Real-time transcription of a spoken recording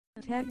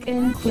Tech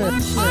and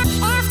clips.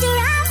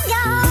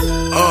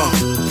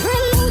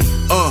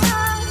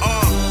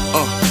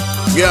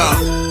 Yeah.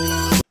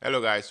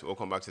 Hello guys,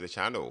 welcome back to the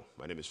channel.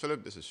 My name is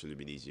Philip. This is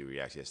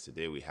Philiminzyvlogs. Yes,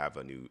 today we have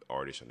a new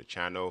artist on the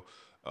channel.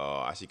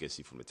 As you can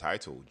see from the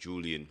title,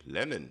 Julian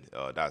Lennon.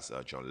 That's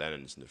John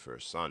Lennon's the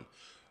first son.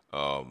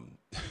 Well,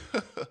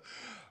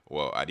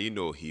 I didn't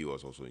know he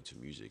was also into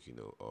music,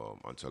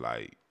 until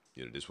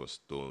this was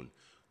thrown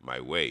my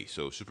way.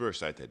 So super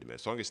excited. The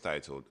song is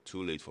titled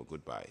 "Too Late for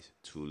Goodbyes."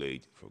 Too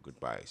late for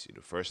goodbyes.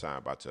 First time I'm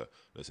about to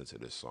listen to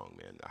this song,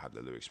 man. I had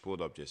the lyrics pulled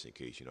up just in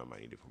case I might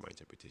need it for my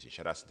interpretation.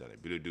 Shout out to Dan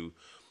Abilidu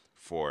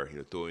for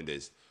throwing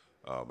this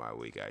my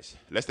way, guys.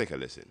 Let's take a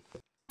listen.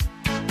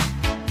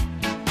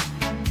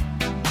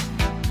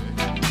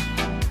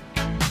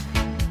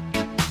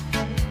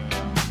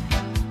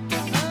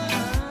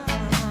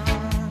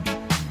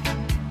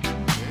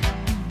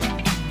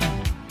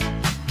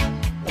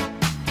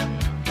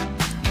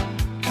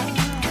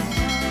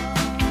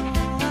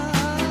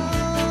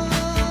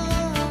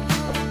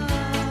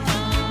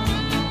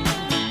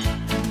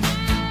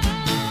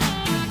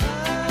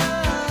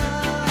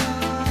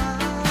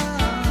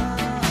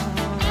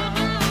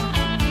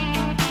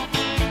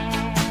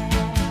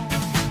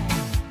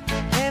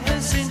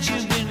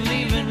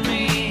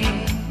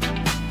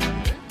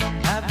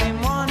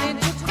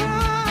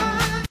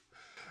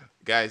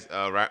 Guys,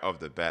 right off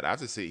the bat, I have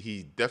to say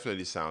he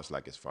definitely sounds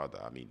like his father.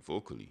 I mean,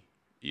 vocally,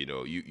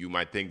 you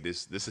might think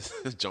this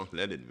is John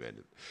Lennon,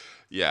 man.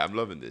 Yeah, I'm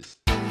loving this.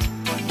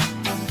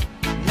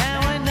 Now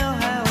I know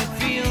how it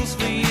feels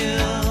for you.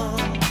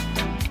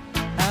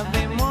 I've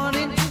been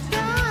wanting to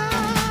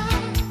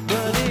die,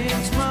 but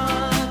it's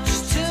much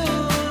too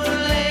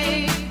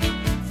late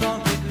for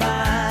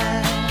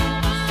goodbye.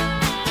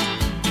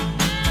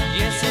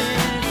 Yes,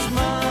 it's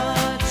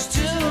much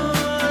too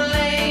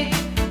late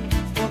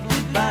for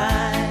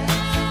goodbye.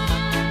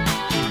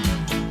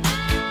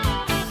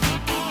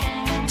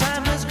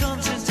 Time has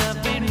gone since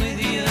I've been with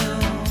you,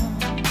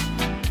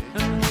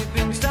 and we've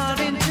been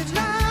starting to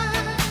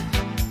lie.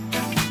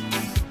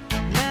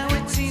 Now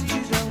it seems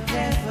you don't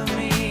care for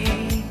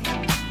me,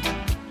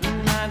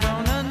 and I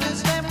don't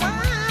understand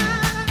why.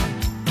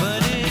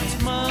 But it's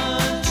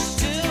much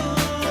too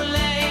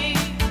late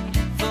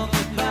for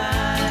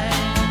goodbye.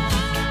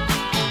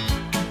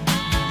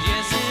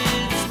 Yes,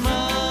 it's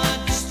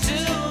much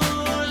too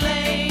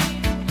late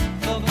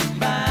for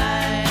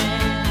goodbye.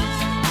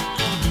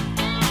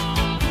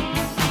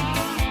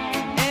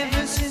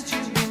 Ever since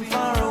you've been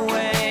far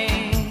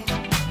away,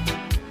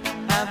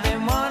 I've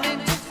been wanting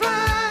to fly.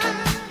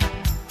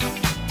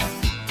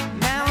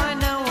 Now I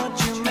know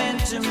what you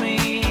meant to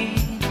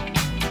me.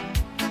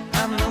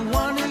 I'm the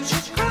one who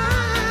should cry.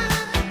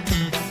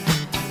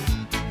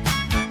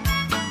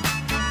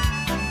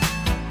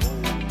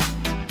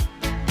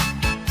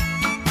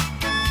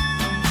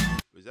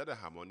 Is that a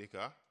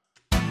harmonica?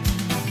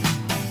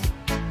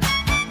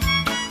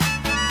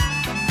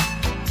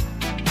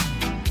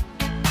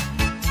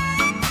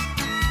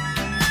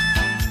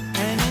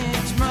 And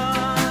it's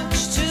much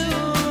too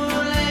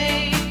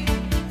late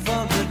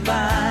for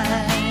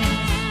goodbye.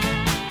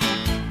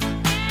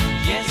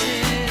 Yes,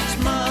 it's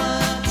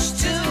much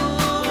too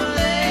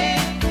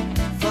late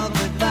for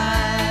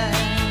goodbye.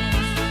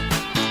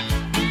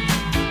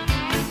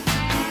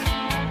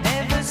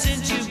 Ever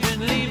since you've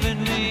been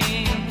leaving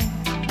me,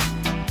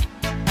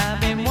 I've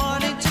been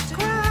wanting to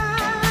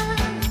cry.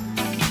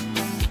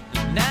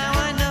 Now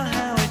I know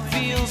how it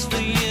feels for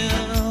you.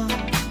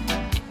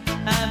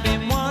 I've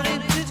been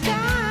wanting to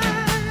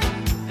die,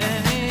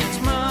 and it's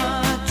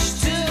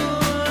much too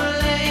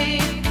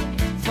late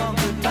for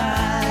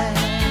goodbye.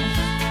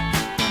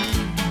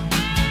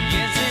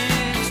 Yes,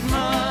 it's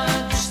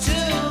much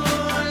too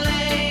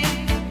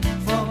late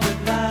for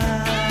goodbye.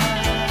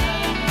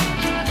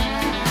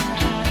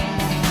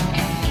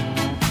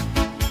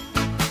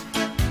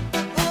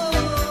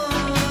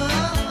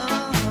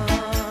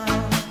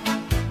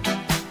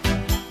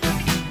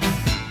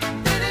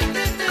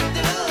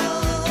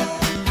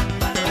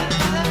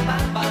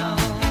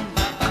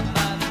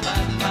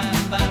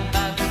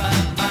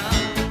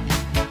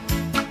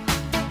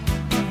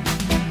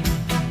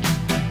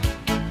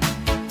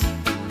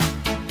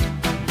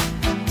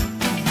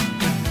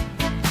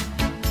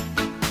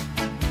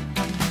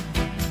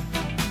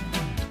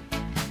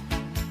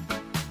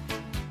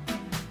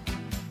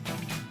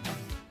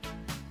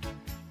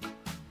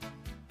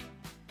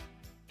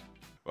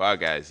 Wow,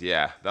 guys,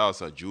 yeah, that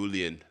was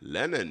Julian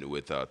Lennon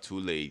with "Too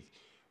Late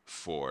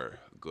for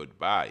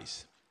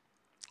Goodbyes."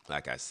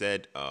 Like I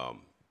said,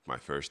 my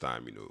first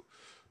time,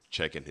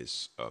 checking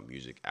his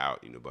music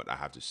out, but I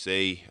have to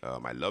say,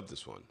 I love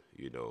this one.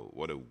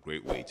 What a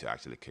great way to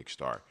actually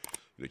kickstart,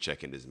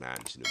 checking this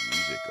man's,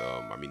 music.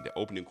 I mean, the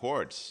opening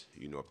chords,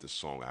 of the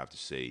song, I have to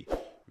say,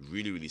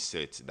 really, really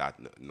set that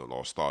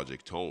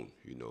nostalgic tone,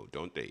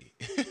 don't they?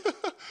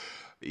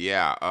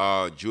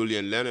 Yeah,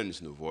 Julian Lennon's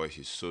voice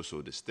is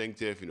so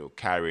distinctive,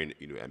 carrying,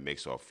 a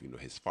mix of,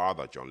 his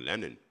father, John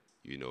Lennon,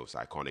 his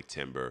iconic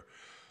timbre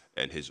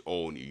and his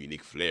own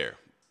unique flair.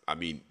 I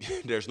mean,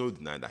 there's no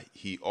denying that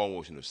he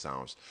almost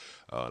sounds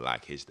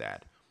like his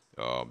dad.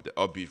 The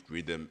upbeat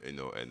rhythm,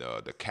 and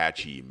the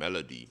catchy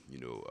melody,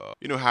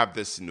 have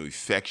this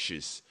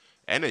infectious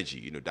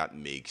energy, that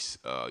makes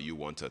you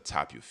want to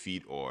tap your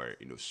feet or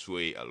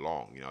sway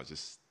along,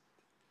 just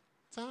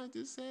time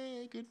to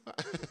say goodbye.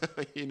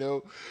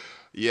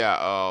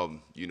 Yeah.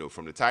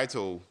 From the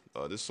title,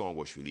 this song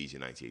was released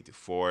in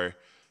 1984.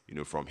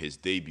 From his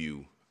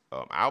debut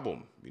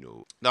album.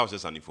 That was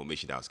just an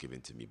information that was given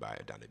to me by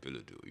Danny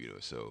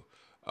Bilodeau. So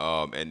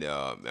and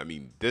I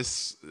mean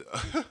this.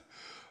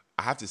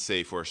 I have to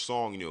say, for a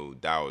song,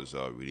 that was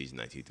released in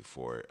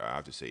 1984, I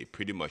have to say it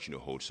pretty much,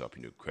 holds up,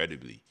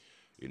 incredibly.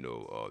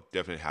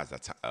 Definitely has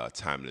that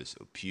timeless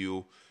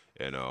appeal.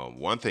 And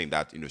one thing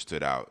that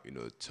stood out,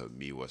 to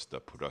me was the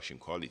production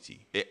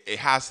quality. It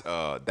has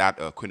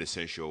that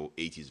quintessential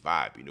 '80s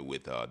vibe,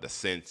 with the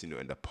synths,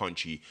 and the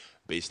punchy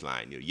bass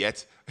line.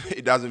 Yet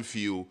it doesn't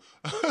feel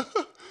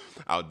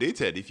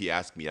outdated, if you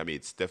ask me. I mean,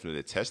 it's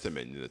definitely a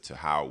testament, to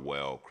how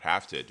well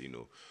crafted,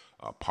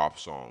 pop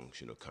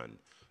songs, can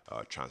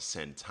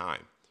transcend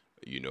time.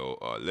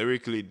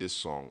 Lyrically, this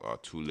song,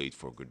 "Too Late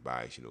for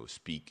Goodbyes,"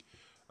 speak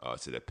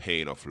to the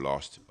pain of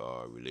lost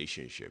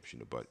relationships.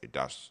 But it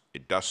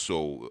does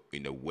so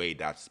in a way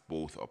that's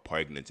both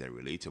poignant and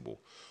relatable.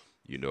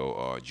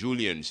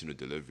 Julian's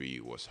delivery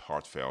was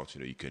heartfelt.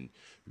 You can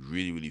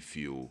really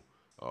feel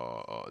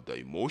the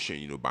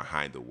emotion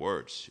behind the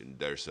words. And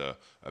there's a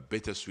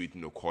bittersweet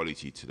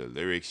quality to the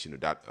lyrics.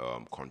 That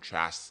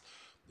contrasts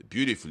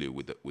beautifully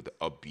with the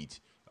upbeat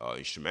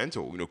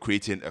instrumental.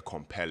 Creating a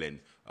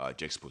compelling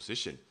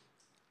juxtaposition.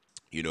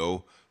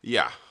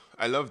 Yeah,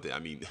 I loved it. I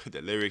mean,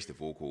 the lyrics, the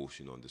vocals,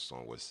 on this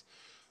song was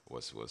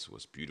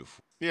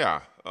beautiful.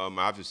 Yeah, I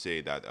have to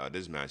say that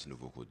this man's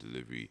vocal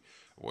delivery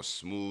was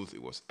smooth.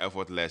 It was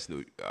effortless.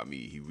 I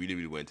mean, he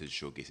really went to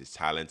showcase his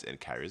talent and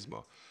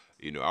charisma.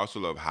 I also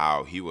love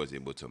how he was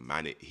able to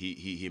manage.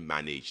 He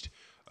managed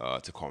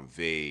to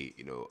convey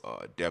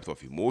depth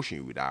of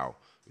emotion without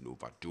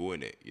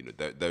overdoing it.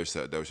 There's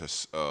a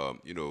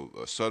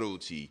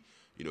subtlety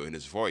in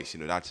his voice.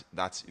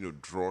 That's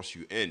draws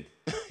you in.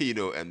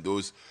 And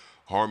those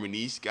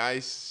harmonies,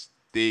 guys,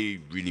 they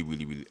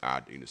really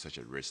add such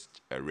a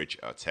rich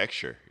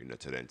texture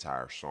to the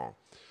entire song.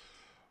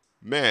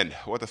 Man,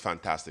 what a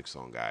fantastic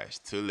song, guys.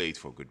 Too Late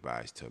for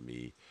Goodbyes, to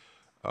me.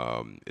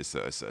 It's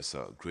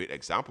a great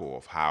example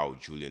of how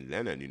Julian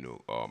Lennon,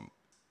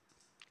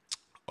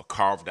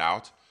 carved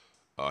out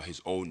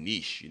his own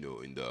niche,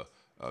 in the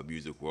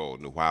music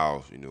world,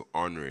 while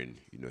honoring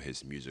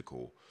his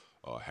musical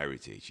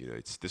heritage.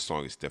 It's this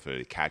song is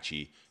definitely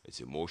catchy, it's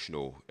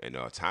emotional and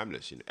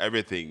timeless.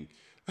 Everything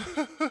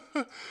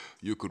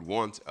you could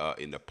want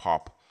in a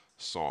pop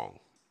song.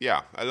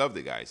 Yeah, I love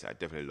the guys. I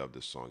definitely love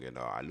this song, and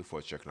I look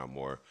forward to checking out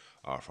more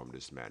from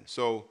this man.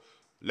 So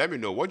let me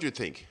know what do you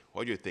think.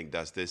 What do you think?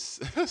 Does this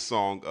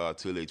song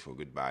 "Too Late for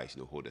Goodbyes"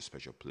 hold a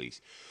special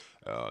place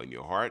in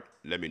your heart?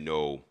 Let me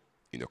know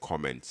in the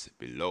comments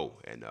below.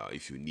 And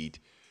if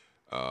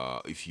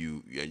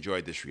you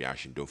enjoyed this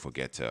reaction, don't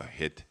forget to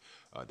hit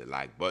the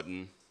like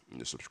button,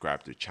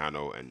 subscribe to the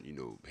channel, and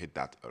hit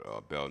that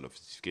bell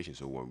notification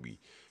so when we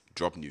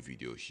drop new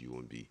videos, you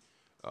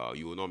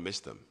will not miss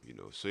them.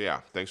 So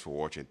yeah, thanks for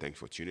watching, thanks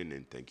for tuning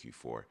in, thank you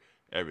for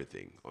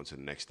everything. Until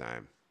next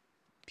time,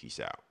 peace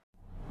out.